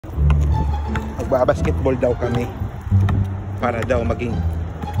Magbabasketball daw kami para daw maging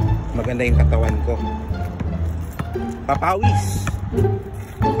maganda yung katawan ko.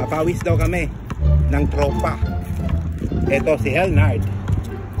 Papawis daw kami ng tropa. Ito si Helnard,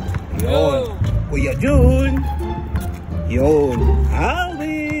 yun, Kuya Jun, yun,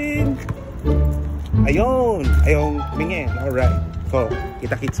 Alvin, ayun, ayong bingin. Alright, so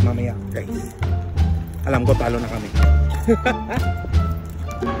kita-kits mamaya guys. Alam ko talo na kami.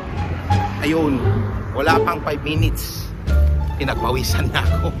 Ayun, wala pang 5 minutes, pinagpawisan na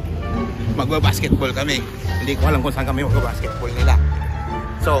ako. Magbabasketball kami. Hindi ko alam kung saan kami magbabasketball nila.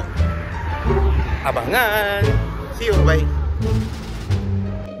 So, abangan. See you, bye.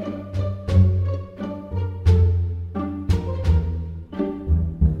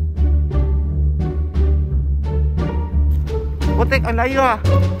 Putik, ang layo ah.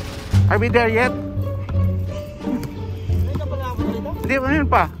 Are we there yet? Hindi, ano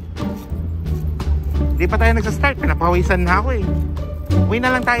pa? Hindi pa tayo nagsa-start. Pinapawisan na ako eh. Uwi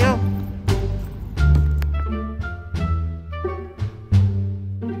na lang tayo.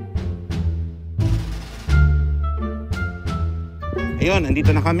 Ayun, andito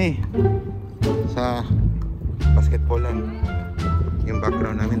na kami sa basketballan. Yung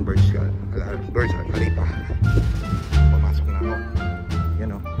background namin, Burj Khalifa. Pumasok na ako.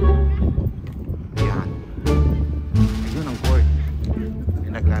 Yan o. Ayan. Ayun ang court.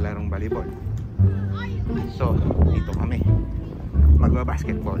 Yung naglalarong volleyball. So, dito kami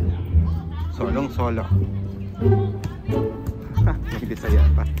magbabasketball. Solong-solo. May Bisaya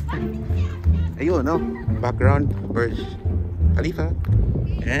pa. Ayun o. Background, Burj Khalifa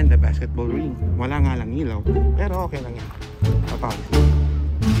and the basketball ring. Wala nga lang ilaw, pero okay lang yan. Papawis na.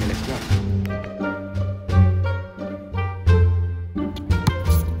 Okay, let's go.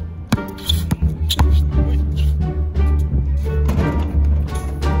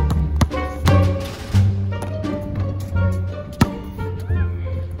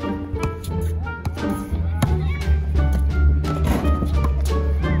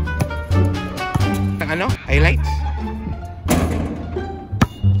 Ano? Highlights?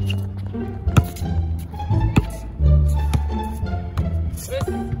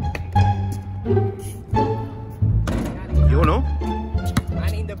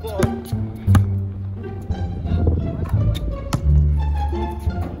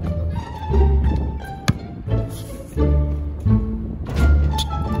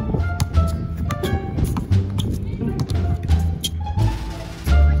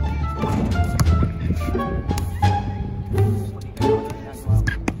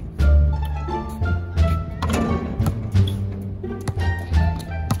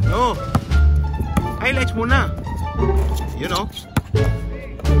 No. Highlights muna. You know.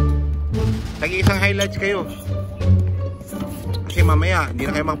 Lagi isang highlights kayo. Kasi mamaya hindi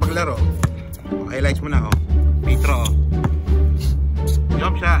na kayo magpaglaro. Highlights muna oh. Petro oh.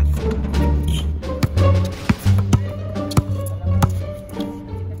 Jump shot.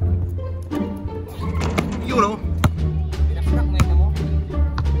 You know.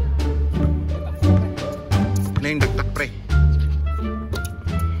 Ano yung dagdag pre?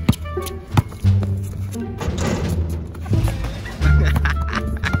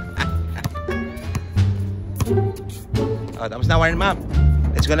 Oh, tapos na warm up.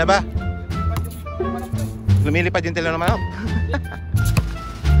 Let's go na ba? Lumilipad yung tilo ng manok.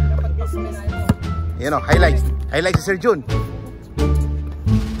 Yan o, highlights. Highlights si Sir Jun.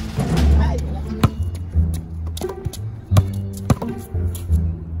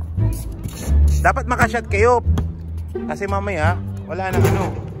 Dapat makashot kayo. Kasi mamaya, wala nang ano.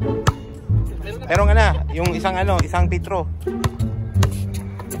 Pero nga na, yung isang ano, isang Petro.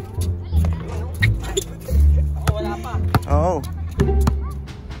 Oo.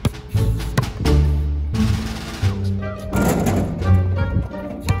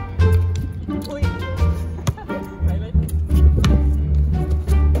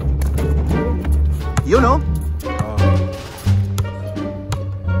 You know? Oh.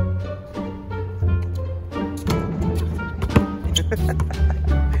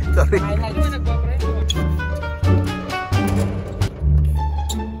 Sorry.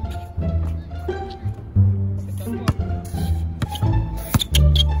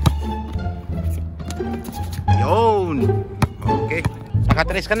 Yun. Okay.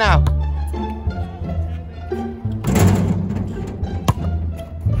 Nakatres ka na.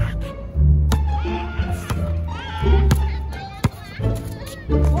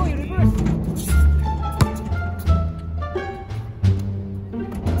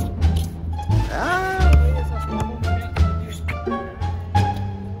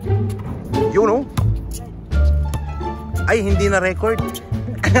 You know? Ay, hindi na record.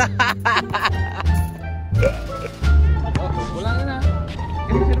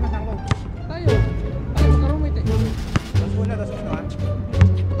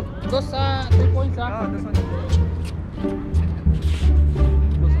 Oo, this one.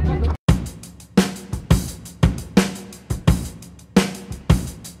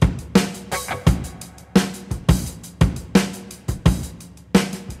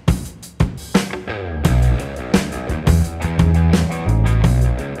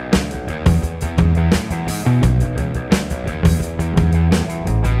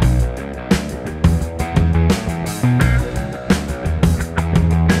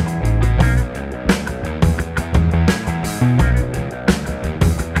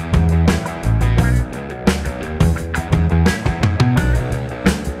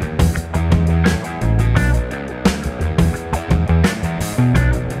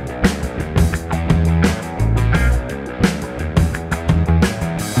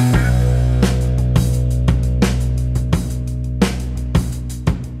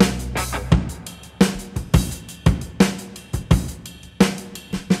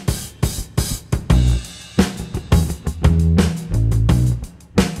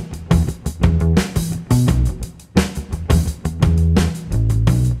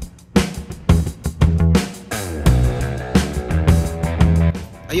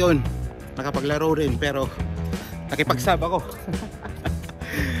 Ayun, nakapaglaro rin pero nakipagsab ako.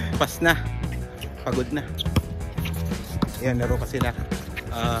 Pas na, pagod na. Ayan, laro pa sila.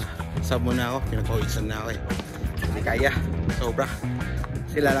 Sab muna ako, pinagpawisan na ako eh. Hindi kaya, sobra.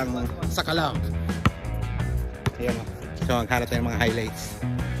 Sila lang sa kalaw. Ayan o. So maghanap tayo ng mga highlights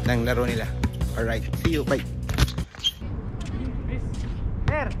ng laro nila. Alright, see you, bye.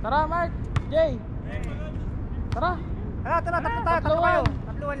 Sir, Tara, Mark! Jay! Tara! tara, tatlo kayo.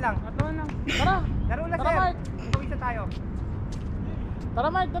 Tatluan lang. Tara! Laro na, Tara, sir. Mark! Isa tayo. Tara,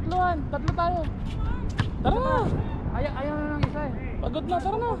 Mark! Tatluan! Tatlo tayo! Tara! Ayaw na lang isa eh. Pagod na,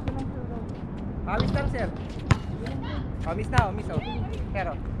 tara na! Pawis lang, sir. Pawis na, miss oh.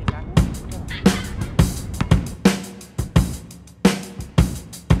 Pero, isa.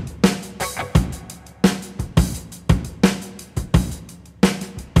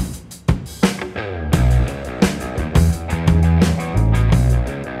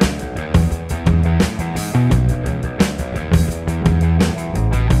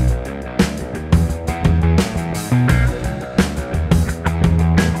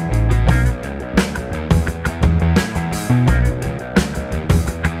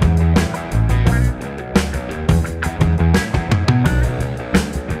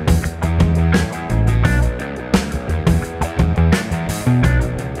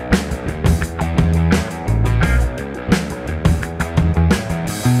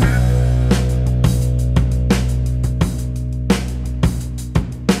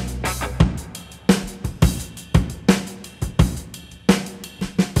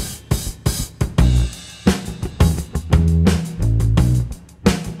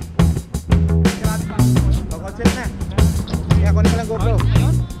 GoPro.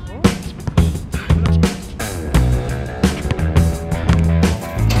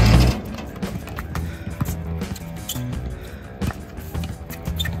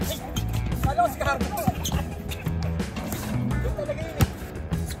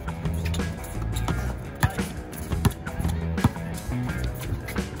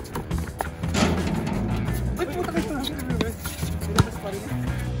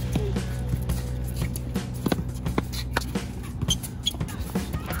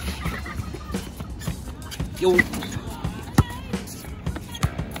 Yo.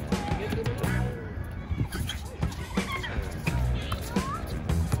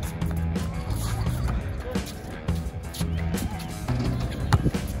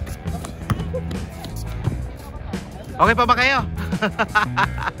 Okay pa ba kayo?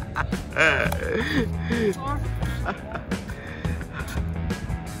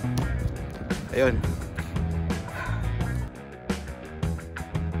 Ayun.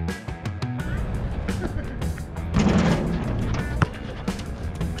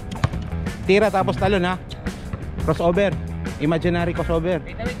 Tira tapos talon ha. Crossover. Imaginary crossover.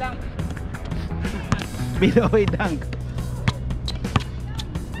 Wait lang. Speedaway dunk.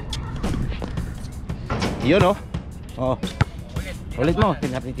 Yun oh. Oh. Ulit mo.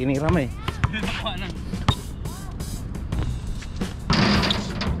 Tinira mo eh.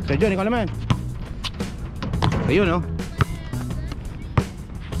 So John, ikaw naman. Ayun oh.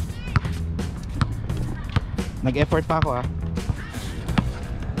 Nag-effort pa ako ha.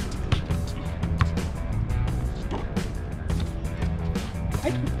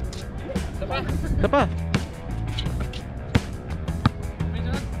 Isa pa.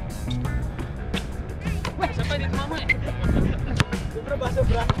 Isa pa dito mama eh. Sobra ba?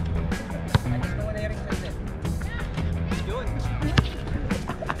 Sobra. Alis mo na yung ring set. Yun.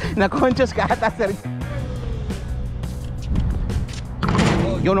 Na-conscious ka ata, sir.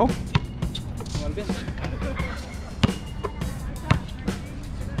 Yun, no?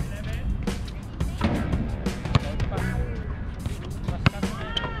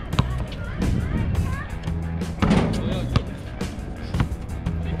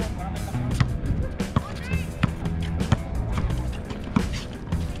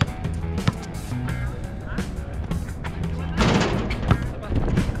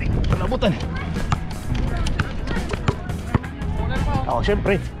 Palabutan. Oh,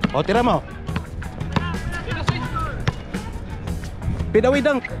 syempre. O, tira mo. Pidawi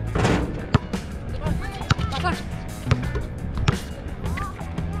dunk.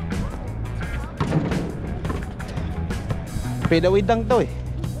 Pidawi dunk to eh.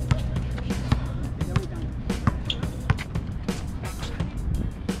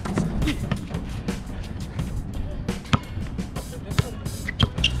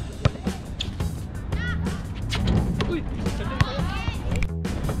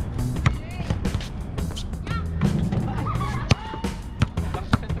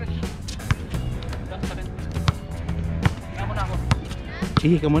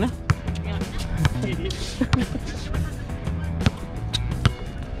 Ihi ka muna.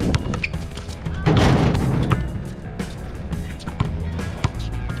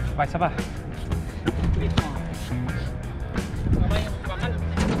 Isa pa.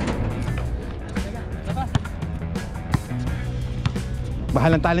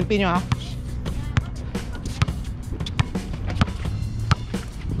 Bahalang talent nyo ha.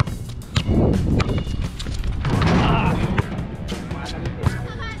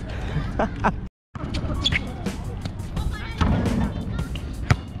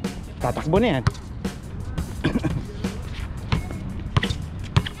 Tatakbo na yan.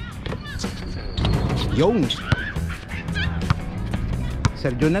 Yung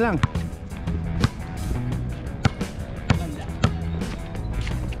Sergio na lang.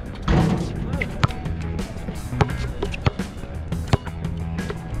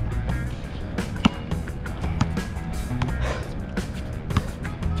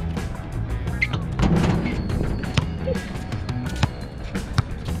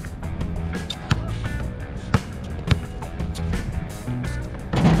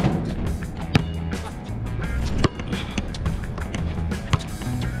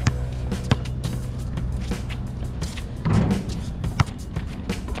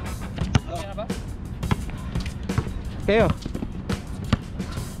 Kayo.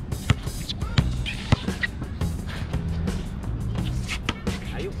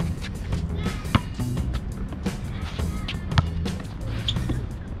 Ayun.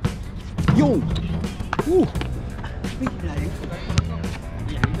 Yung.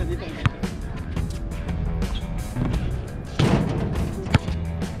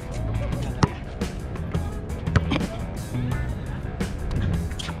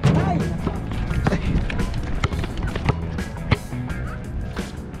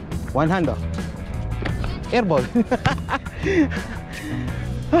 One hand oh. Airball.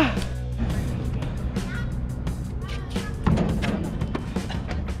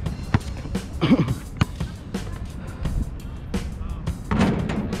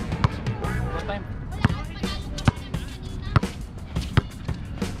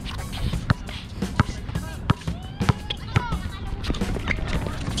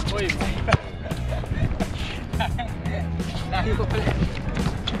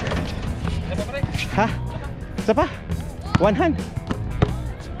 Ha? Isa pa? One hand.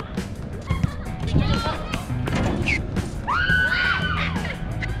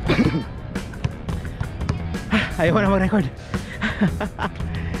 Ayaw na mag-record.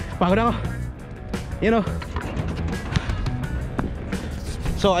 Pagod ako. You know.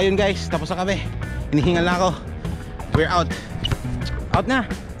 So ayun guys, tapos na kami. Hinihingal na ako. We're out. Out na.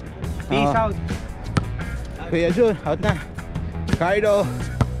 Peace out. Kuya Jun, out na. Cardo,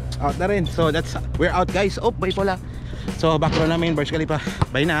 out na rin. So that's, we're out guys. Oh, bye pala. So background namin Burj Khalifa.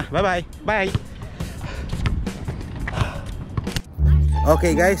 Bye na. Bye bye. Bye.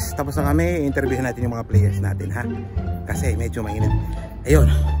 Okay guys, tapos na kami. Interviewin natin yung mga players natin ha. Kasi medyo mainit. Ayun.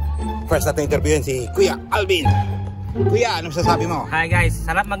 First natin interviewin si Kuya Alvin. Kuya, anong sasabi mo? Hi guys,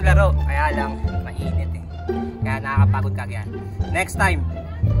 sarap maglaro. Kaya lang, mainit eh. Kaya nakakapagod kagyan. Next time,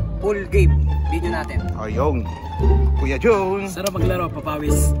 full game video natin. Ayun. Kuya Jun. Sarap maglaro,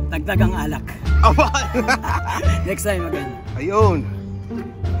 papawis. Dagdag ang alak. Next time again. Ayun.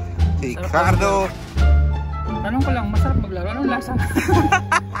 Si Cardo. Tanong ko lang, masarap maglaro. Anong lasa?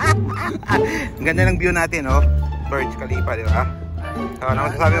 Ang ganda ng view natin, oh. Burj Khalifa, di ba? Ano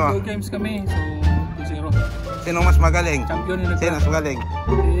masasabi mo? 2 games kami, so 2-0. Sinong mas magaling? Champion yung Sino mas magaling?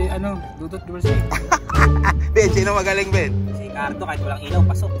 Dudot Diversity. Ben, sino magaling, Ben? Si Cardo, kahit walang ilaw,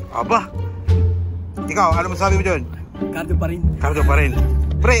 pasok. Aba! Ikaw, ano masabi mo dyan? Cardo pa rin. Cardo pa rin.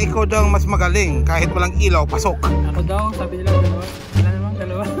 Pre, ikaw daw ang mas magaling. Kahit walang ilaw, pasok. Ako daw, sabi nila dalawa. Wala naman,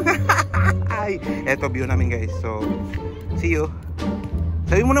 dalawa. Ay, eto view namin guys. So, see you.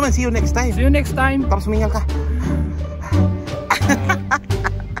 Sabi mo naman, see you next time. See you next time. Tapos humingal ka.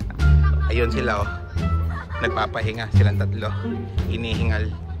 Ayun sila oh. Nagpapahinga silang tatlo. Inihingal.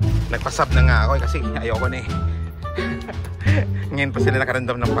 Nagpasab na nga ako kasi ayoko na eh. Ngayon pa sila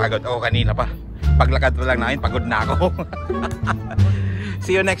nakaramdam ng pagod. Oo, kanina pa. Paglakad pa lang namin, pagod na ako.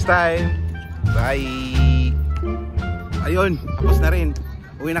 See you next time. Bye. Ayun, tapos na rin.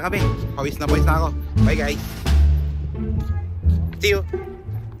 Uwi na kami. Pawis na ako. Bye guys. See you.